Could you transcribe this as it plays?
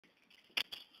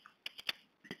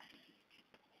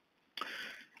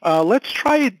Let's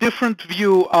try a different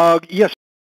view. Yes.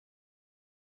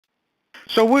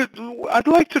 So I'd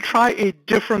like to try a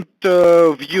different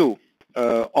view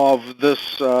of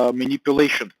this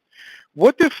manipulation.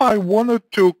 What if I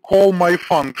wanted to call my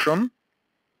function,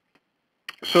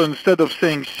 so instead of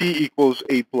saying C equals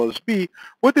A plus B,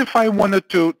 what if I wanted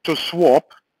to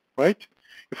swap, right?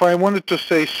 If I wanted to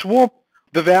say swap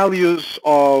the values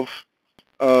of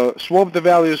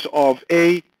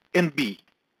A and B,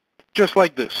 just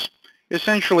like this.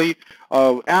 Essentially,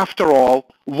 after all,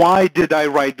 why did I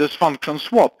write this function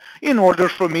swap? In order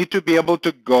for me to be able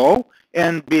to go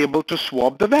and be able to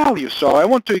swap the values. So I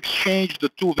want to exchange the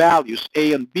two values,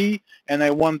 A and B, and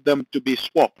I want them to be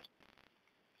swapped.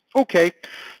 Okay,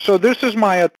 so this is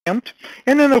my attempt.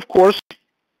 And then, of course,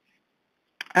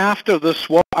 after the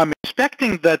swap, I'm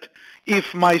expecting that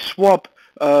if my swap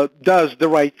does the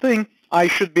right thing, I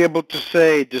should be able to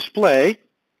say display,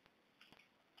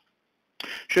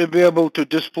 should be able to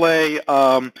display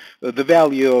the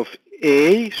value of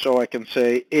A, so I can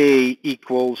say A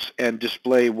equals and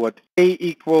display what A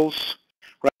equals,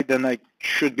 right? Then I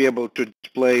should be able to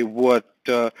display what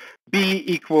B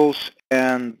equals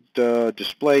and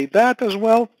display that as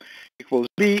well, equals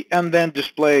B, and then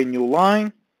display a new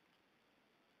line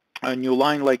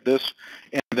like this,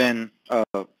 and then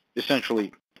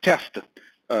essentially test it,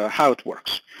 how it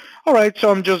works. All right,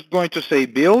 so I'm just going to say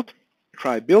build,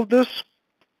 try build this.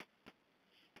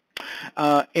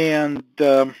 And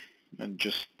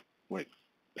just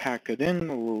pack it in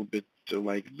a little bit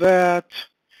like that,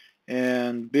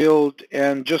 and build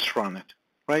and just run it,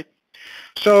 right?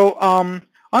 So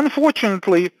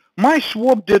unfortunately, my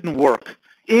swap didn't work.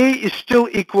 A is still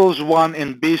equals 1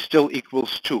 and B still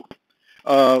equals 2.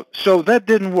 So that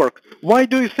didn't work. Why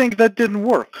do you think that didn't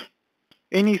work?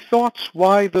 Any thoughts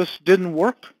why this didn't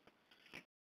work?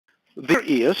 There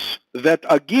is that,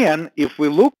 again, if we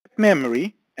look at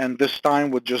memory, and this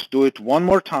time we'll just do it one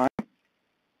more time.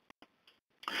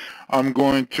 I'm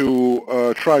going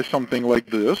to try something like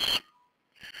this.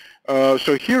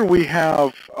 So here we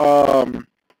have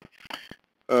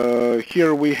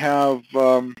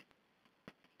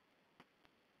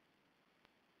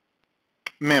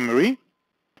memory.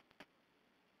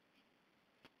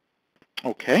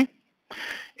 Okay,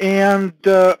 and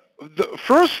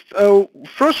first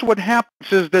what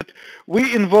happens is that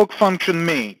we invoke function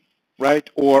main, right?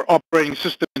 Or operating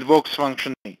system invokes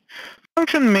function main.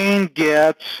 Function main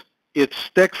gets its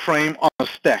stack frame on a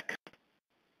stack.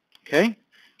 Okay,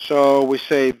 so we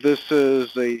say this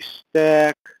is a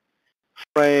stack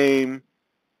frame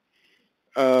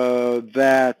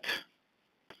that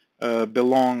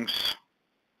belongs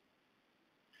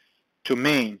to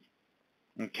main.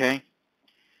 Okay,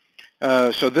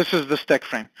 so this is the stack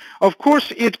frame. Of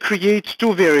course, it creates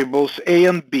two variables, A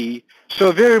and B.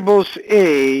 So variables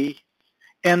A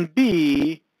and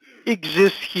B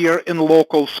exist here in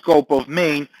local scope of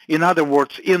main. In other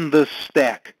words, in this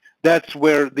stack. That's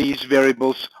where these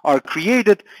variables are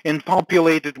created and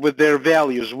populated with their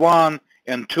values 1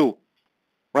 and 2,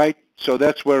 right? So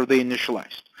that's where they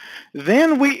initialized.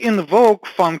 Then we invoke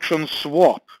function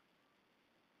swap.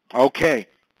 Okay,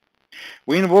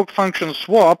 we invoke function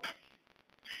swap,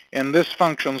 and this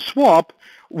function swap,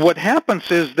 what happens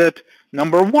is that,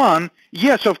 number one,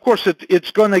 yes, of course,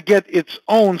 it's going to get its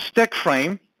own stack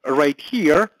frame right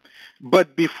here,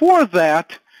 but before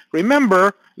that,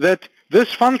 remember that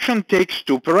this function takes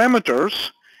two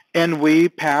parameters, and we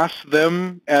pass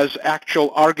them as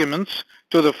actual arguments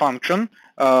to the function,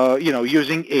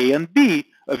 using A and B,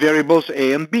 variables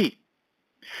A and B.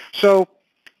 So,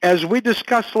 as we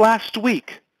discussed last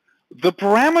week, the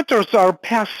parameters are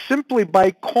passed simply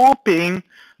by copying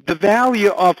the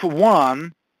value of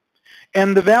 1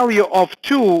 and the value of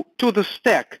 2 to the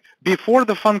stack before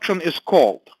the function is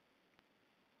called.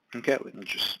 Okay, let me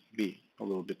just be a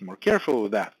little bit more careful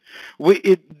with that.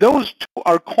 Those two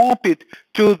are copied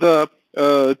to the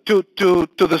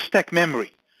stack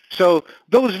memory. So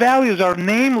those values are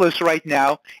nameless right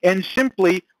now, and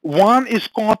simply 1 is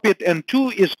copied and 2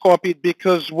 is copied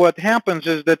because what happens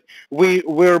is that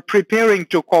we're preparing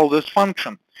to call this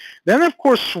function. Then, of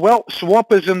course,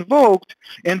 swap is invoked,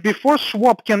 and before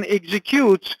swap can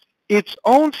execute, its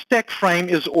own stack frame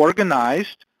is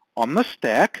organized on the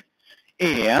stack,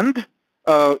 and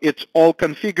it's all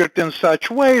configured in such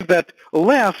a way that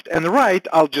left and right,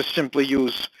 I'll just simply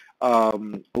use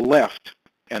left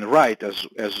and right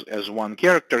as one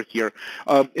character here,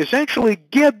 essentially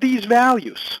get these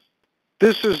values.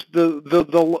 This is the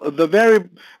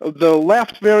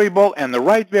left variable and the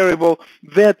right variable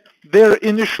that they're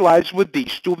initialized with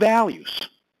these two values.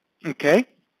 Okay?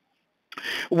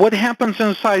 What happens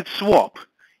inside swap?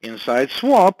 Inside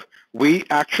swap, we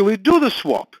actually do the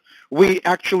swap. We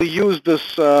actually use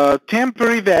this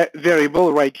temporary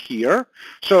variable right here.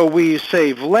 So we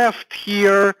save left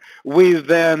here. We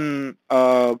then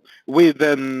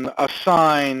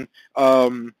assign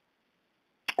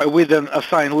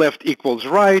left equals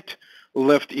right.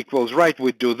 Left equals right.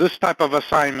 We do this type of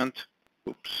assignment.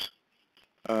 Oops.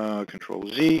 Control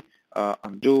Z.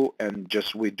 Undo, and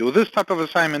just we do this type of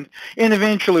assignment, and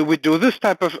eventually we do this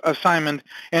type of assignment.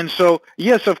 And so,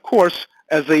 yes, of course,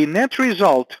 as a net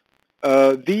result,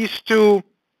 these two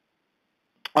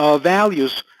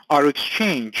values are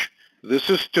exchanged. This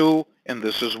is 2 and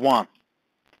this is 1.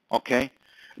 Okay?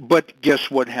 But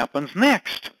guess what happens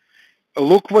next?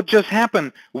 Look what just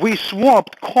happened. We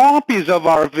swapped copies of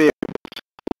our variables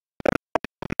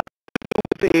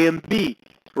with A and B.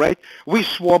 Right? We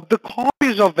swap the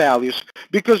copies of values,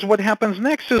 because what happens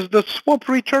next is the swap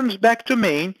returns back to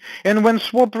main, and when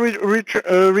swap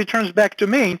returns back to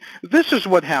main, this is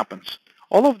what happens.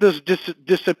 All of this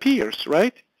disappears,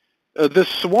 right? This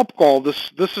swap call,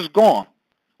 this is gone,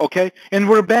 okay? And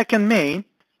we're back in main,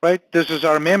 right? This is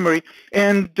our memory,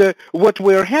 and what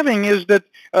we're having is that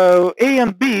A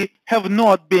and B have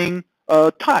not been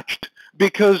touched,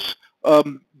 because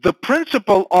the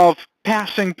principle of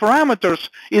passing parameters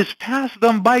is pass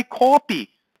them by copy,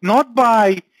 not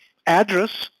by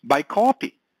address, by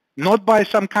copy, not by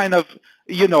some kind of,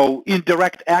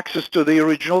 indirect access to the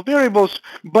original variables,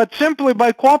 but simply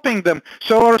by copying them.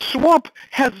 So our swap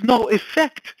has no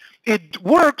effect. It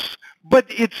works, but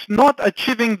it's not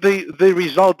achieving the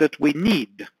result that we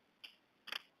need.